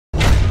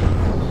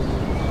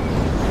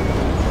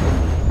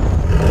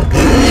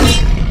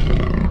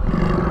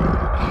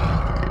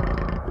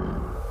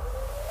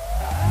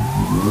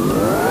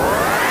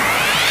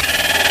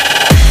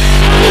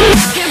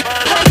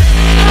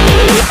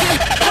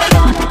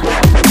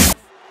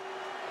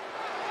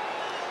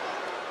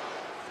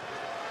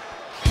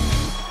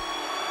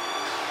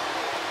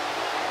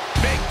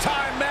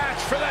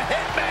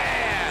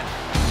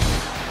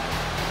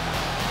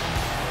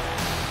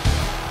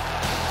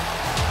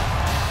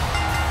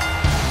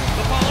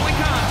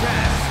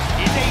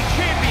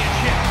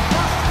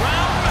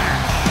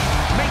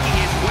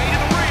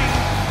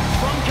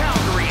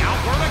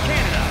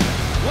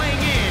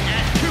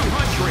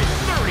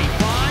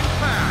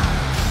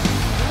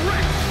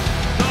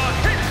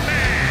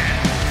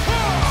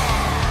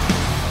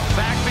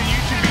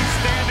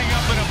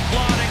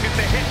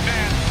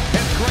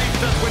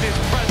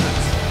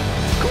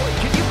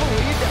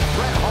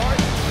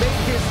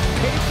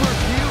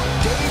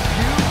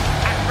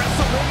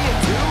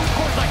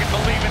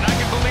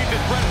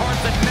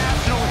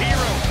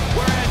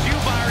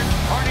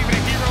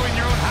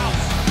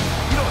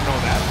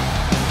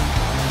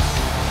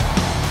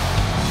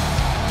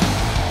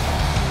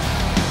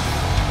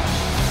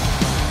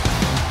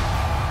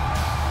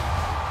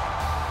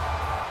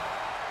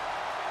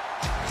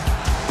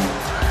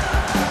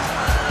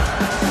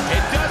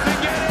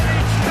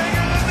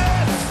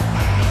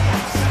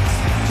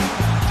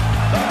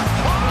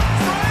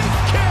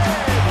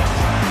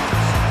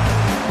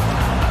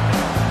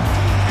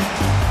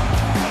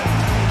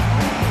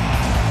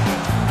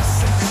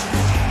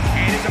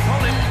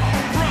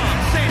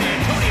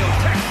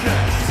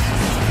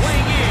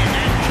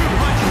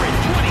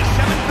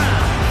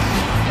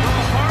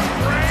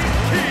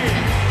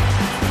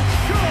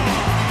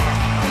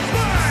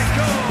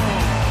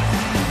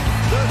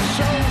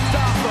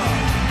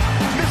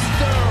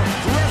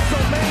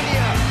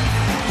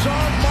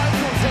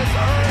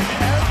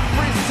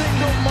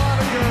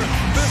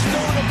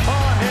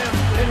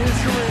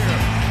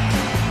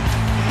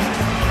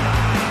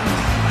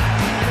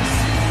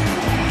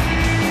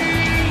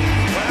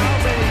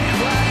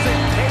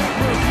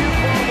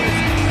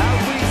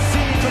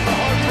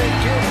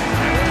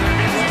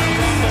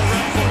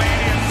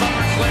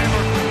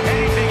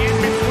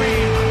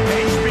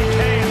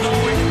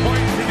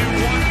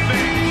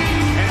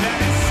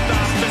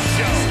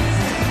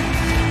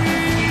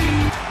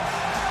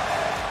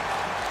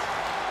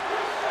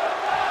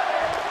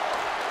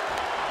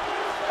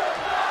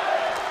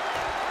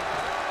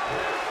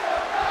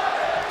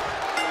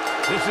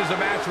This is a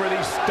match where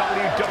these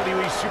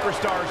WWE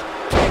superstars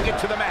take it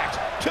to the max,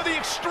 to the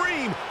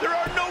extreme. There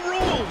are no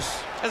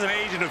rules. As an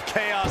agent of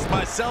chaos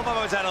myself, I've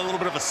always had a little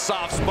bit of a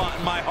soft spot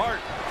in my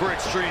heart for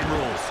Extreme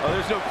Rules. Oh,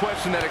 there's no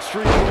question that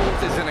Extreme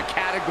Rules is in a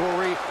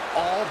category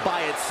all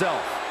by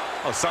itself.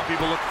 Oh, some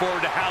people look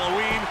forward to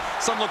Halloween,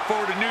 some look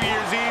forward to New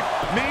Year's Eve.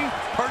 Me,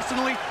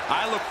 personally,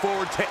 I look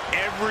forward to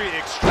every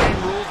Extreme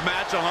Rules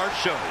match on our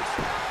shows.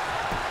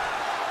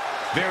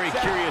 Very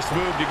curious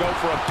move to go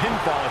for a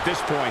pinfall at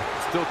this point.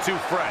 Still too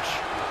fresh.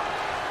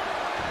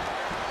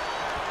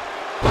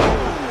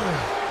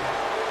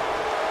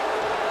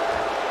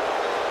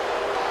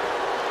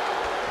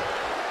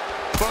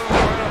 Boom,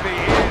 right on the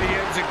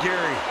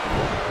enziguri.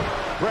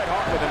 Bret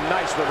Hart with a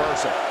nice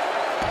reversal.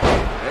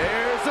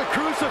 There's the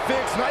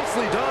crucifix.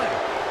 Nicely done.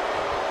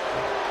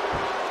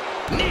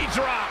 Knee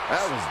drop.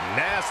 That was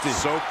nasty.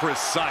 So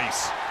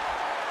precise.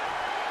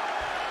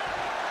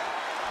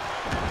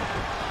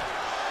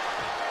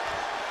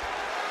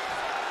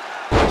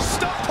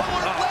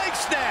 Leg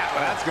snap.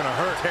 That's going to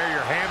hurt. Tear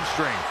your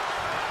hamstring.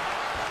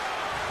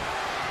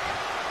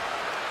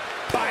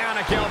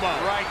 Bionic elbow.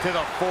 Right to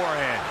the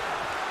forehead.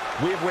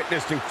 We have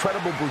witnessed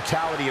incredible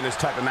brutality in this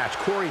type of match.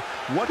 Corey,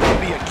 what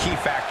could be a key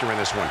factor in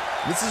this one?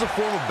 This is a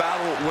form of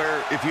battle where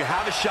if you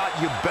have a shot,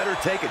 you better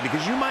take it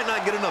because you might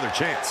not get another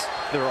chance.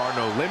 There are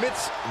no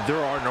limits.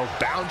 There are no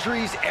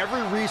boundaries.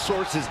 Every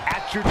resource is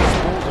at your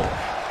disposal.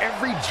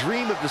 Every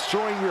dream of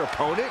destroying your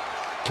opponent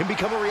can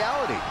become a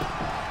reality.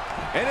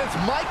 And it's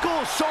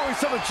Michael showing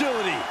some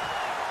agility.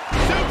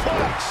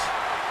 Suplex.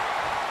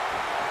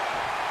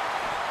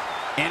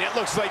 And it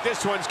looks like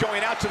this one's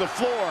going out to the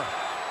floor.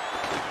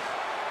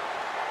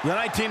 The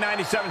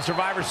 1997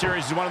 Survivor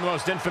Series is one of the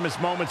most infamous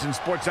moments in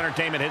sports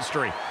entertainment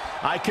history.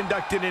 I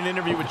conducted an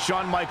interview with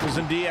Shawn Michaels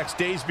and DX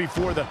days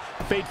before the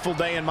fateful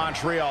day in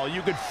Montreal.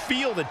 You could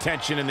feel the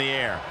tension in the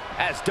air.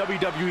 As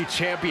WWE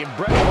Champion,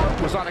 Bret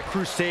Hart was on a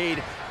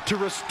crusade to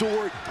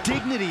restore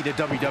dignity to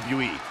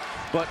WWE.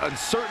 But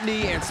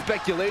uncertainty and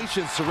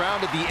speculation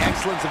surrounded the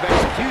excellence of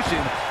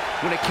execution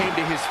when it came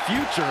to his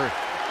future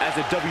as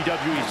a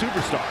WWE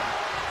superstar.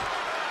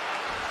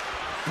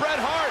 Bret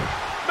Hart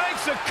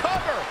makes a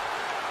cover.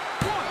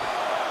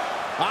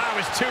 That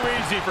was too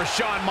easy for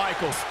Shawn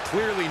Michaels.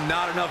 Clearly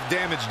not enough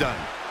damage done.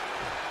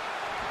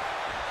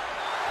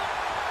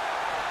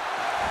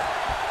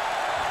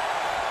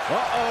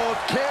 Uh-oh,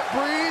 can't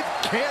breathe,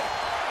 can't.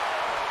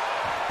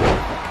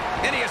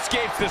 And he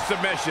escapes the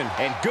submission.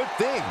 And good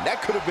thing,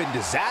 that could have been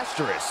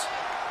disastrous.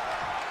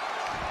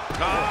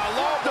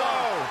 Low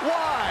blow.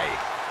 Why?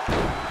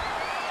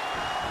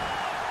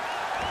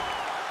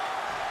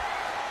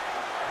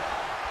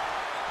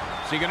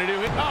 Is he gonna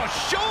do it? Oh,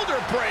 shoulder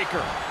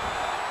breaker.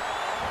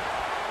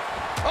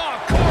 Oh,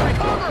 Corey,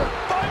 cover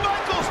by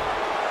Michaels.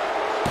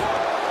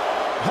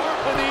 Hart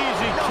with the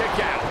easy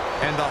kick out.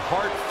 And the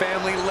Hart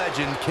family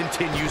legend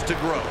continues to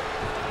grow.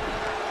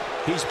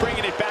 He's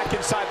bringing it back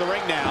inside the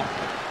ring now.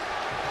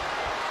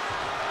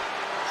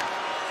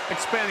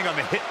 Expanding on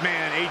the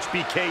Hitman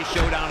HBK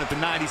showdown at the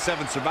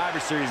 97 Survivor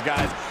Series,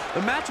 guys,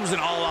 the match was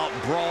an all-out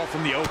brawl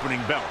from the opening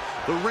bell.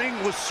 The ring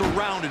was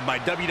surrounded by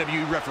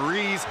WWE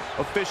referees,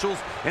 officials,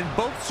 and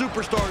both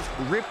superstars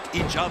ripped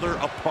each other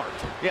apart.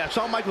 Yeah,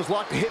 Shawn Michaels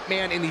locked the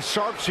Hitman in the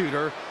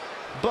sharpshooter,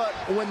 but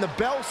when the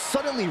bell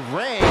suddenly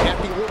rang at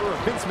the order of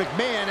Vince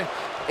McMahon,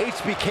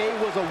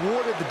 HBK was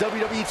awarded the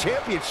WWE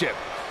Championship.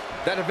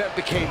 That event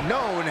became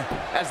known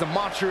as the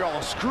Montreal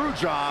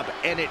Screwjob,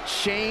 and it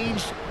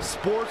changed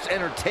sports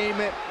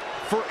entertainment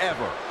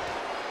forever.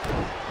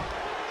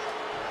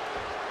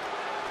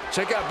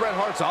 Check out Bret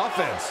Hart's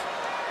offense.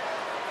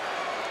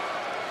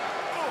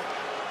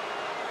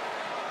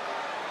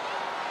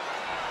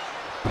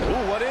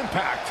 Ooh, what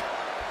impact.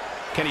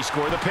 Can he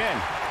score the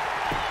pin?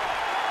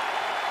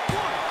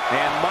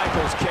 And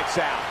Michaels kicks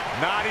out.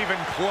 Not even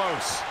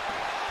close.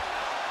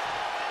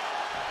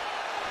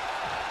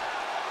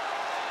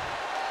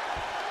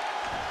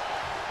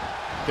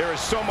 There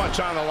is so much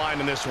on the line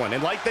in this one.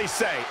 And like they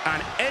say,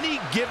 on any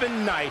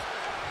given night,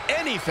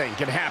 anything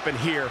can happen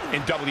here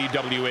in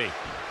WWE.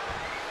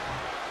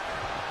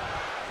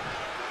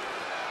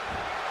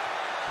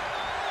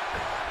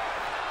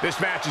 This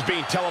match is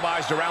being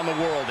televised around the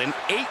world in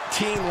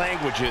 18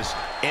 languages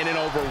and in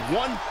over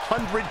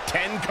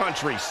 110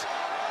 countries.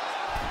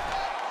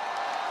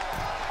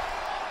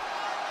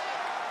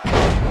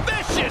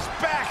 Vicious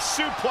back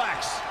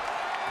suplex.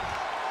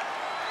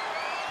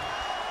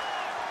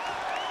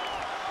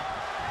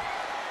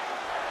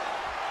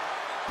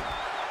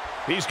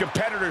 These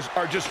competitors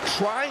are just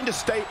trying to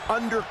stay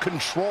under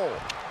control.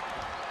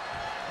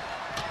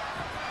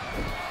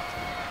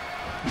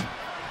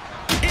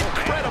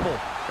 Incredible.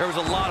 There was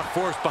a lot of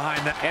force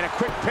behind that. And a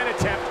quick pin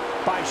attempt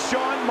by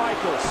Shawn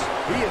Michaels.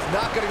 He is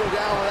not going to go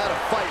down without a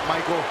fight,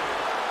 Michael.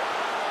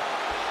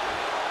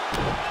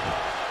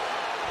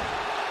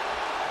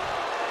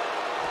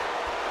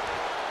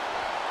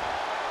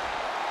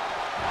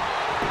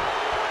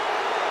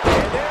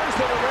 And there's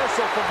the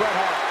reversal from Bret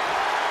Hart.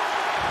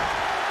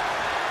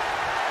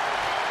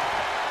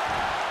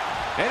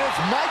 And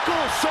it's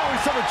Michael showing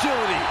some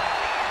agility.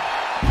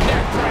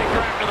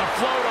 Neckbreaker after the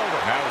float over.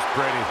 That was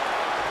pretty.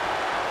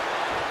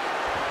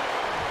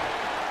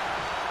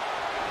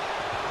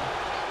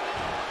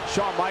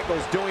 Shawn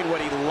Michaels doing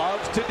what he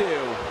loves to do.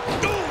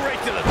 Ooh, right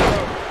to the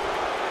throat.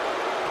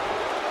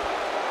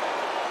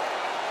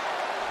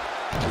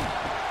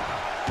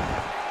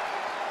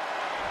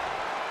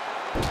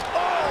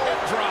 Oh,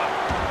 hip drop.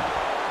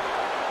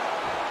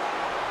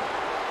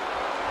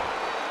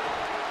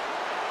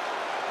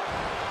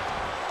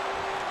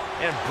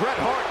 And Bret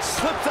Hart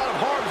slips out of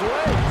harm's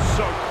way.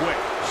 So quick.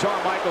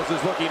 Shawn Michaels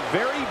is looking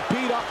very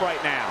beat up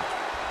right now.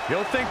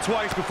 He'll think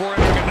twice before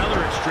entering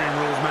another Extreme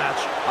Rules match.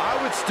 I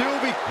would still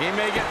be... He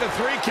may get the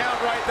 3 count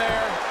right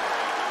there.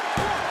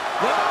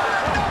 Another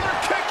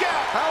kick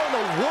out. How in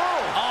the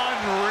world?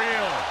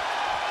 Unreal.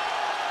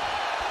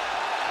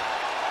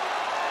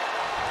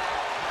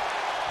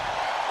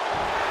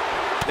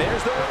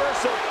 There's the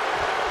reversal.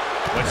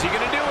 What's he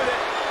going to do with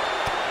it?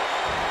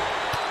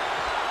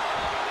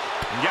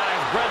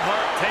 Guys, Bret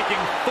Hart taking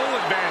full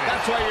advantage.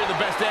 That's why you're the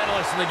best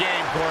analyst in the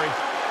game, Corey.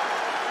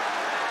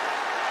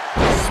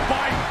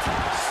 Spiked.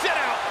 Sit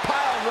out.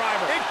 Pile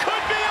driver. It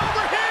could be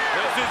over here.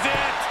 This is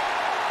it.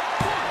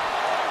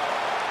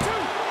 1, 2,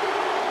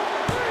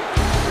 3.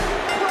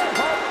 Bret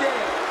Hart did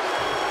it.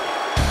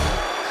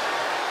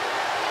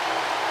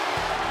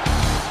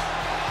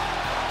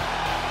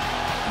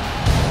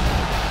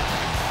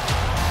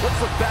 Let's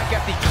look back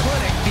at the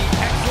clinic the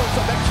excellence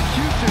of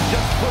execution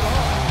just put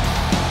on.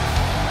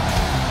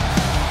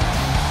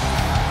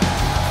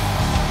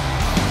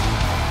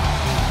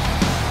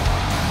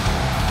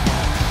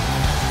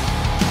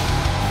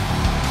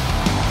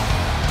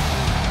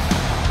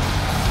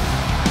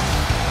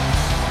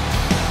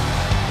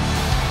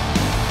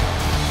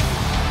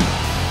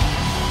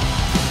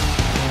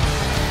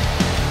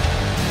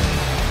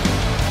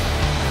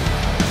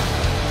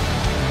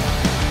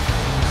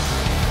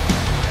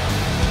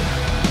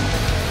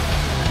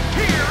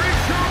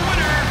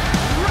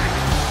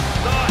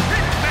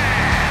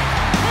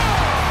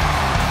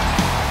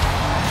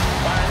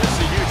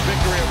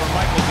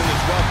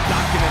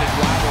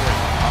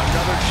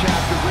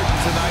 Chapter written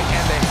tonight,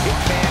 and the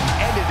Hitman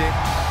ended it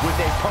with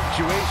a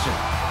punctuation.